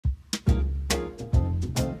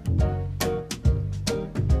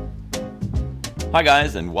Hi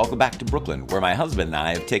guys, and welcome back to Brooklyn, where my husband and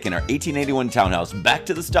I have taken our 1881 townhouse back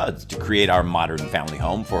to the studs to create our modern family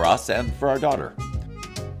home for us and for our daughter.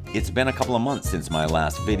 It's been a couple of months since my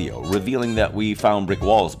last video, revealing that we found brick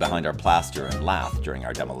walls behind our plaster and lath during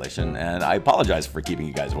our demolition, and I apologize for keeping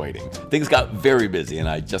you guys waiting. Things got very busy and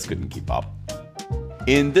I just couldn't keep up.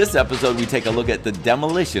 In this episode, we take a look at the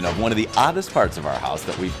demolition of one of the oddest parts of our house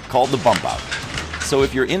that we've called the bump out. So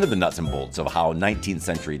if you're into the nuts and bolts of how 19th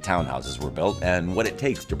century townhouses were built and what it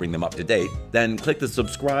takes to bring them up to date, then click the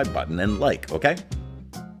subscribe button and like, okay?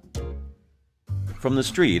 From the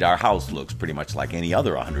street, our house looks pretty much like any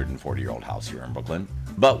other 140-year-old house here in Brooklyn.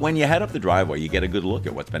 But when you head up the driveway, you get a good look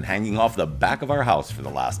at what's been hanging off the back of our house for the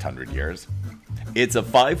last 100 years. It's a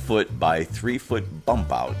 5-foot by 3-foot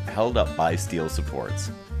bump out held up by steel supports.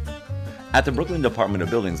 At the Brooklyn Department of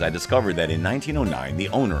Buildings, I discovered that in 1909, the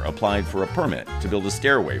owner applied for a permit to build a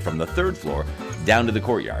stairway from the 3rd floor down to the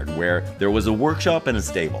courtyard, where there was a workshop and a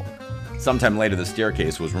stable. Sometime later, the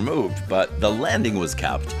staircase was removed, but the landing was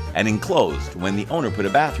kept and enclosed when the owner put a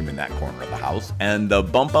bathroom in that corner of the house, and the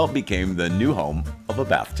bump out became the new home of a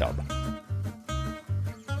bathtub.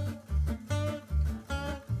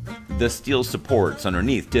 The steel supports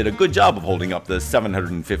underneath did a good job of holding up the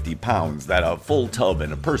 750 pounds that a full tub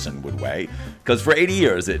and a person would weigh, because for 80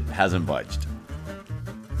 years it hasn't budged.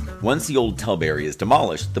 Once the old tub area is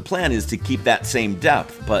demolished, the plan is to keep that same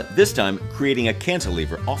depth, but this time creating a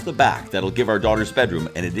cantilever off the back that'll give our daughter's bedroom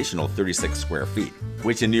an additional 36 square feet,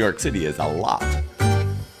 which in New York City is a lot.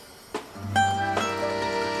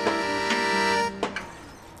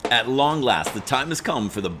 At long last, the time has come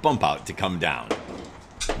for the bump out to come down.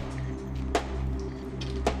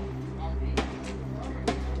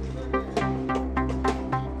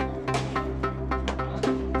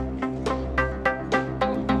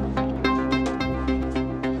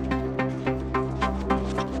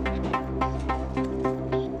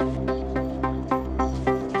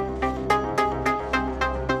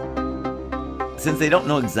 Since they don't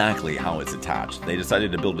know exactly how it's attached, they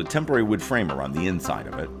decided to build a temporary wood frame around the inside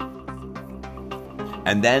of it,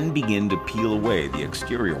 and then begin to peel away the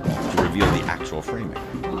exterior wall to reveal the actual framing.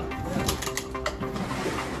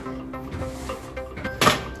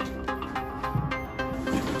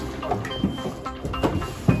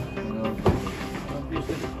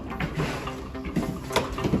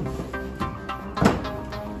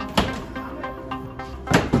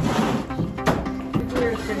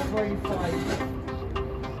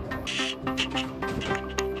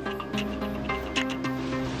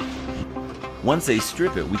 Once they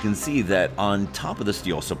strip it, we can see that on top of the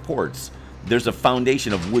steel supports, there's a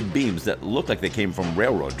foundation of wood beams that look like they came from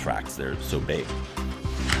railroad tracks. They're so big.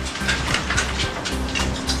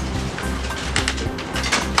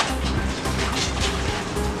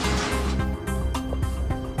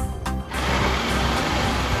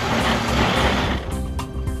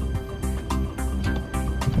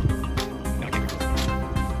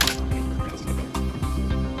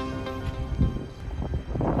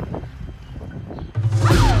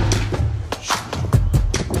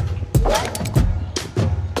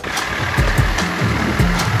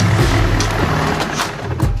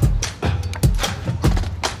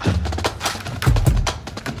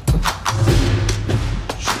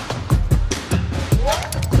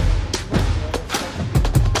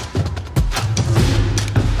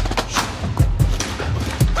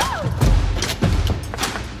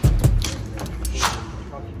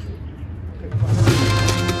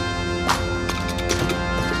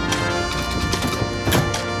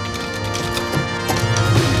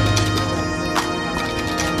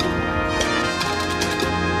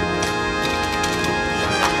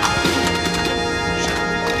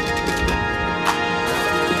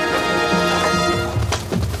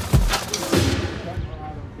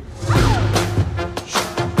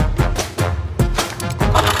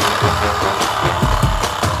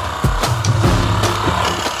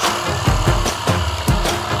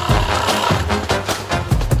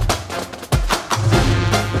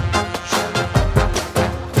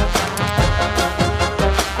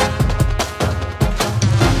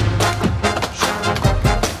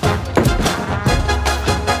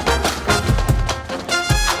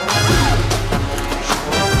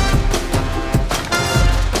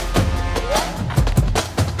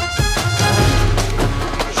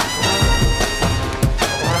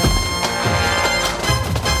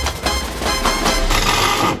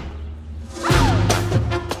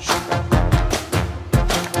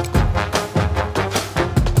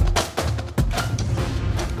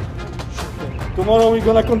 Tomorrow we're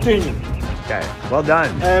gonna continue. Okay, well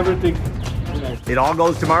done. Everything. It all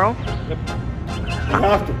goes tomorrow? Yep. You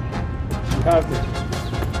have to. You have to.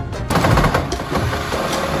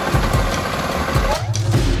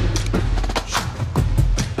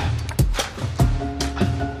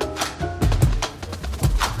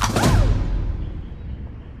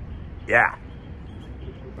 Yeah.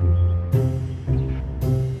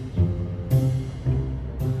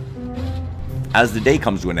 As the day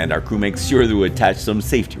comes to an end, our crew makes sure to attach some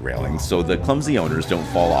safety railings so the clumsy owners don't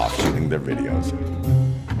fall off shooting their videos.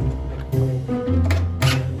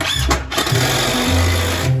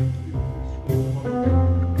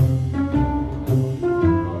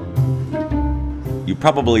 You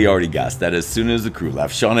probably already guessed that as soon as the crew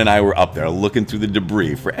left, Sean and I were up there looking through the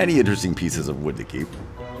debris for any interesting pieces of wood to keep.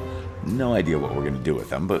 No idea what we're going to do with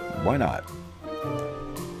them, but why not?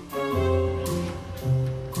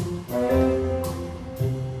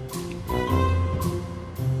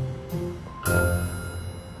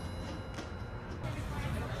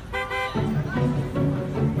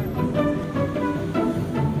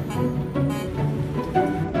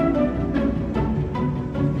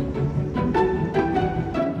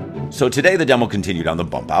 So today the demo continued on the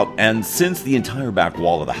bump out, and since the entire back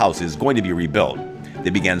wall of the house is going to be rebuilt, they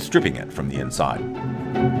began stripping it from the inside.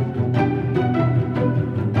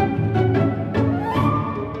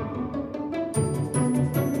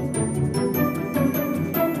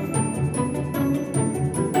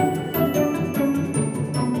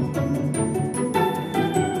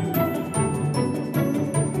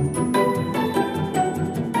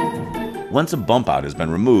 Once a bump out has been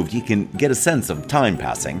removed, you can get a sense of time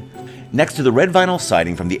passing. Next to the red vinyl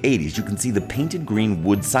siding from the 80s, you can see the painted green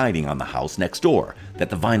wood siding on the house next door that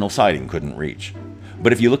the vinyl siding couldn't reach.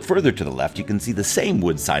 But if you look further to the left, you can see the same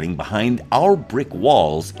wood siding behind our brick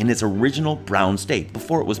walls in its original brown state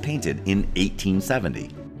before it was painted in 1870.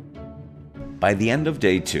 By the end of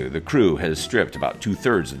day 2, the crew has stripped about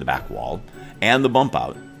 2/3 of the back wall and the bump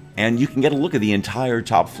out, and you can get a look at the entire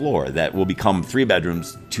top floor that will become 3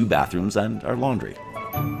 bedrooms, 2 bathrooms, and our laundry.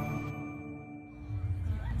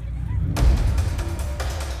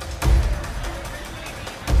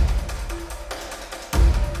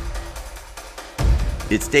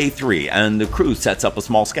 It's day 3, and the crew sets up a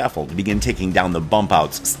small scaffold to begin taking down the bump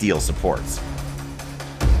out's steel supports.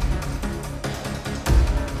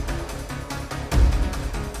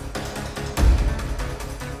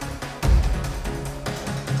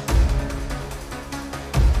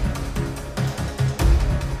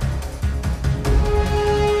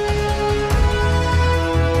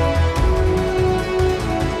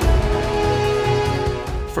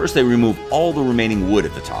 First, they remove all the remaining wood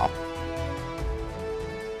at the top.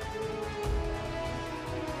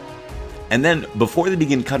 And then, before they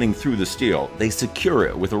begin cutting through the steel, they secure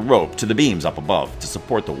it with a rope to the beams up above to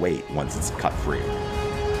support the weight once it's cut free.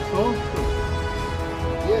 Oh,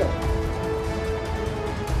 yeah.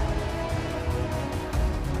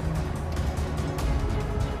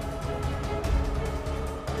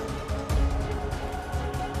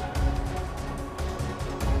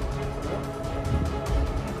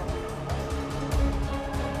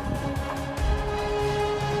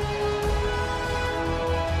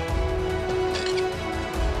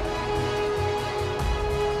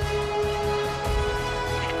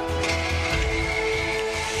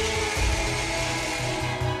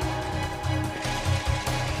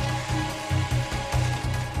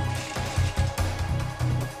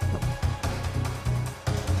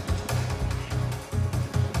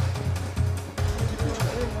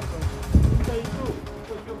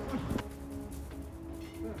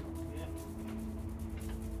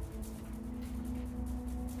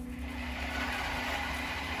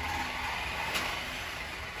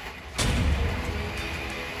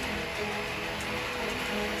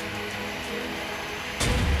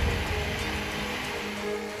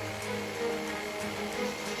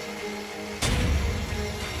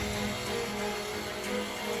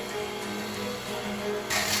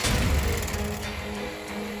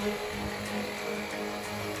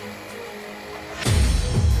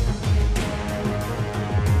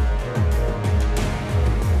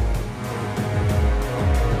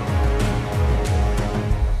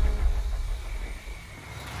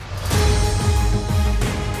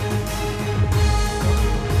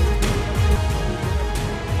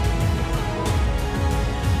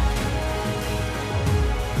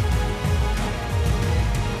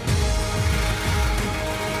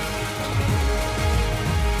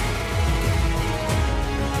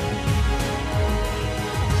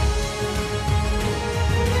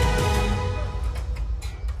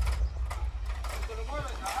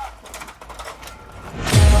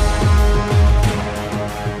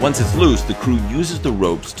 Once it's loose, the crew uses the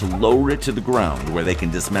ropes to lower it to the ground where they can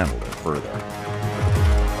dismantle it further.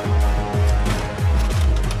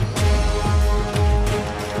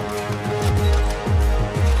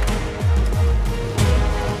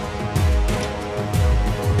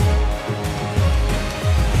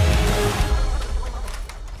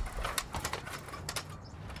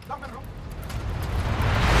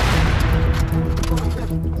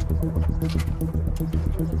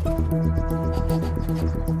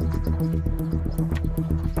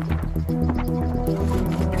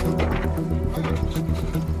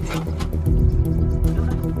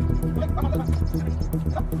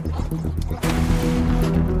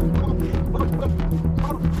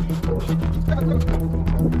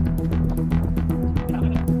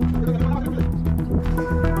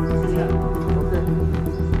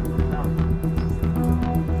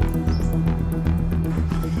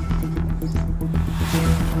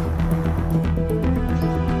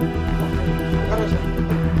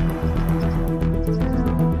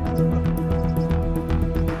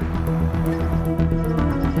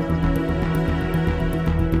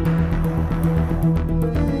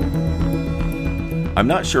 I'm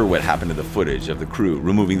not sure what happened to the footage of the crew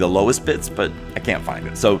removing the lowest bits, but I can't find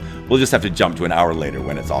it. So we'll just have to jump to an hour later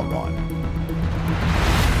when it's all gone.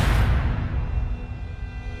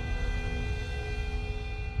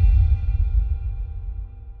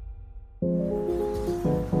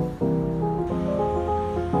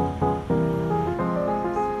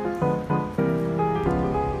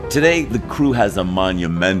 Today, the crew has a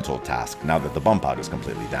monumental task now that the bump out is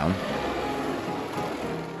completely down.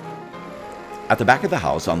 At the back of the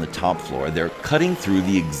house on the top floor, they're cutting through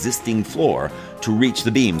the existing floor to reach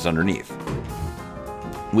the beams underneath,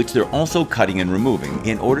 which they're also cutting and removing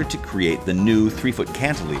in order to create the new 3-foot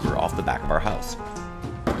cantilever off the back of our house.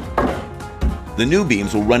 The new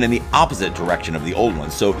beams will run in the opposite direction of the old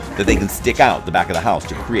ones so that they can stick out the back of the house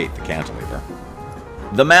to create the cantilever.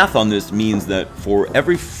 The math on this means that for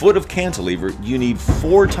every foot of cantilever, you need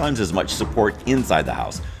 4 times as much support inside the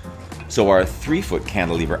house. So our 3-foot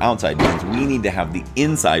cantilever outside means we need to have the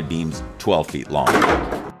inside beams 12 feet long.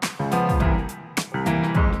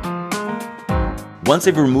 Once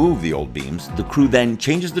they've removed the old beams, the crew then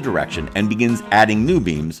changes the direction and begins adding new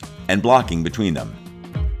beams and blocking between them.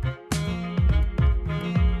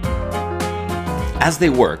 As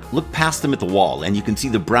they work, look past them at the wall and you can see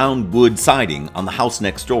the brown wood siding on the house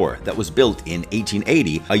next door that was built in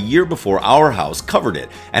 1880, a year before our house covered it,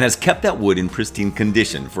 and has kept that wood in pristine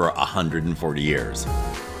condition for 140 years.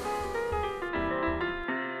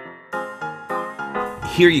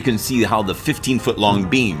 Here you can see how the 15-foot long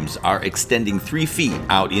beams are extending 3 feet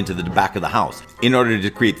out into the back of the house in order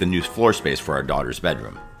to create the new floor space for our daughter's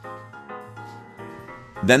bedroom.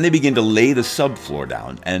 Then they begin to lay the subfloor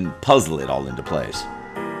down and puzzle it all into place.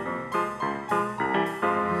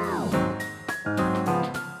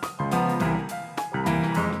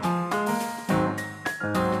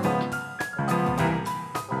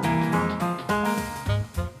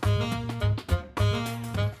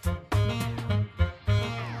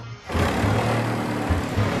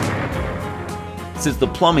 Since the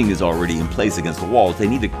plumbing is already in place against the walls, they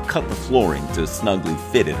need to cut the flooring to snugly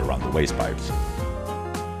fit it around the waste pipes.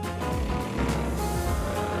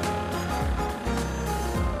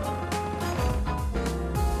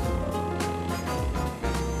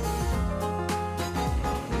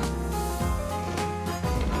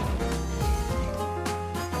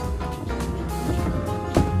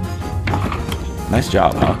 Nice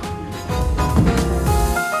job, huh?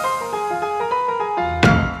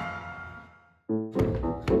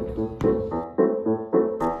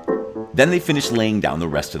 Then they finish laying down the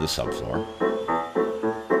rest of the subfloor.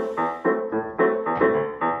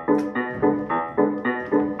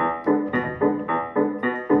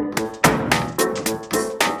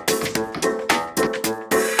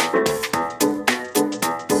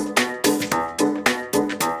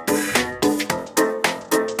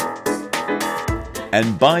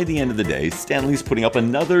 And by the end of the day, Stanley's putting up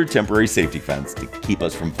another temporary safety fence to keep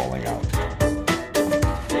us from falling out.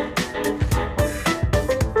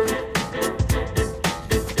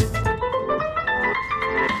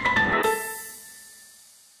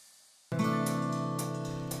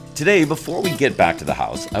 Today, before we get back to the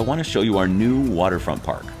house, I want to show you our new waterfront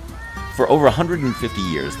park. For over 150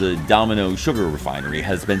 years, the Domino Sugar Refinery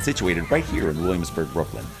has been situated right here in Williamsburg,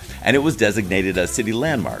 Brooklyn, and it was designated a city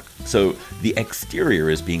landmark, so the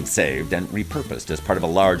exterior is being saved and repurposed as part of a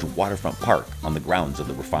large waterfront park on the grounds of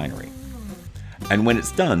the refinery. And when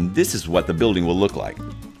it's done, this is what the building will look like,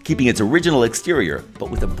 keeping its original exterior,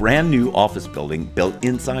 but with a brand new office building built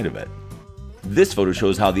inside of it. This photo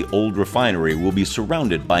shows how the old refinery will be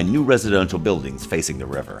surrounded by new residential buildings facing the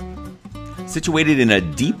river. Situated in a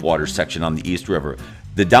deep water section on the East River,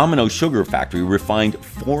 the Domino Sugar Factory refined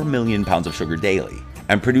 4 million pounds of sugar daily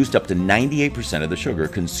and produced up to 98% of the sugar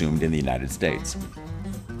consumed in the United States.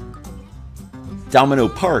 Domino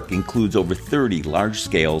Park includes over 30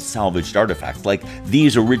 large-scale salvaged artifacts like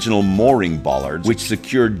these original mooring bollards which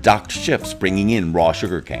secured docked ships bringing in raw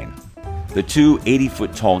sugarcane. The 2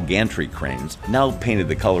 80-foot-tall gantry cranes, now painted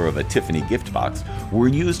the color of a Tiffany gift box, were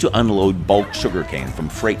used to unload bulk sugarcane from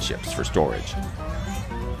freight ships for storage.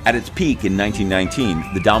 At its peak in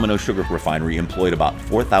 1919, the Domino Sugar Refinery employed about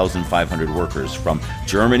 4,500 workers from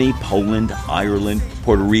Germany, Poland, Ireland,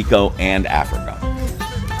 Puerto Rico, and Africa.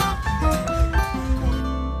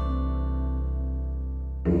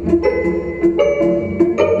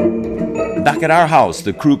 Back at our house,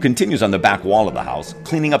 the crew continues on the back wall of the house,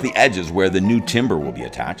 cleaning up the edges where the new timber will be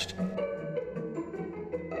attached.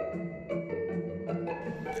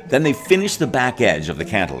 Then they finish the back edge of the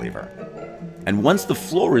cantilever. And once the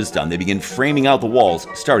floor is done, they begin framing out the walls,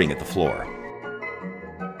 starting at the floor.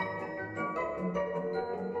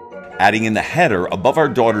 Adding in the header above our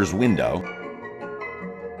daughter's window,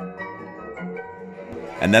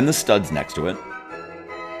 and then the studs next to it.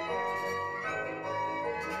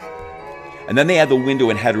 And then they add the window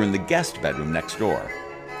and header in the guest bedroom next door.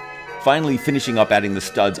 Finally finishing up adding the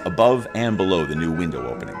studs above and below the new window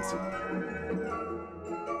openings.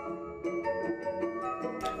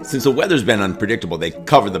 Since the weather's been unpredictable, they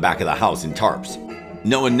cover the back of the house in tarps.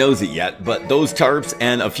 No one knows it yet, but those tarps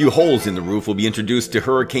and a few holes in the roof will be introduced to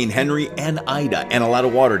Hurricane Henry and Ida and a lot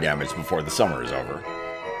of water damage before the summer is over.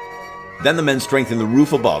 Then the men strengthen the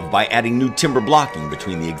roof above by adding new timber blocking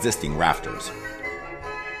between the existing rafters.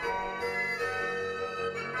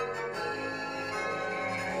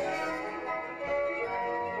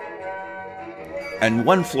 And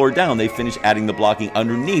one floor down, they finish adding the blocking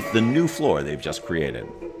underneath the new floor they've just created.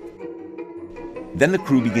 Then the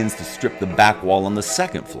crew begins to strip the back wall on the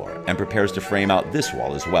second floor and prepares to frame out this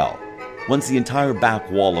wall as well. Once the entire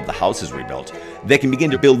back wall of the house is rebuilt, they can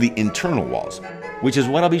begin to build the internal walls, which is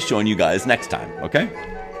what I'll be showing you guys next time, okay?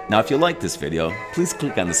 Now if you like this video, please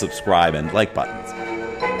click on the subscribe and like buttons.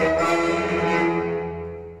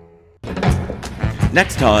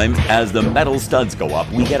 Next time, as the metal studs go up,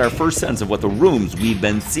 we get our first sense of what the rooms we've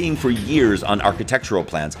been seeing for years on architectural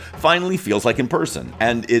plans finally feels like in person.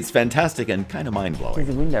 And it's fantastic and kind of mind-blowing.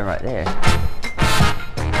 There's a window right there.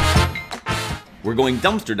 We're going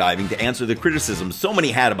dumpster diving to answer the criticism so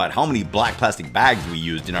many had about how many black plastic bags we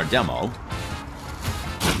used in our demo.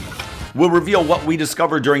 We'll reveal what we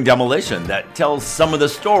discovered during demolition that tells some of the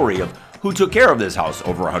story of who took care of this house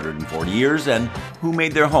over 140 years and who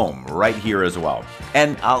made their home right here as well.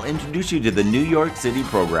 And I'll introduce you to the New York City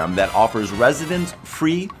program that offers residents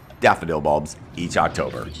free daffodil bulbs each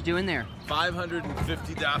October. What you doing there?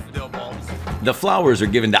 550 daffodil bulbs. The flowers are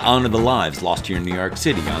given to honor the lives lost here in New York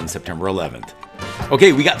City on September 11th.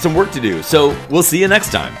 Okay, we got some work to do, so we'll see you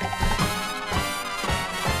next time.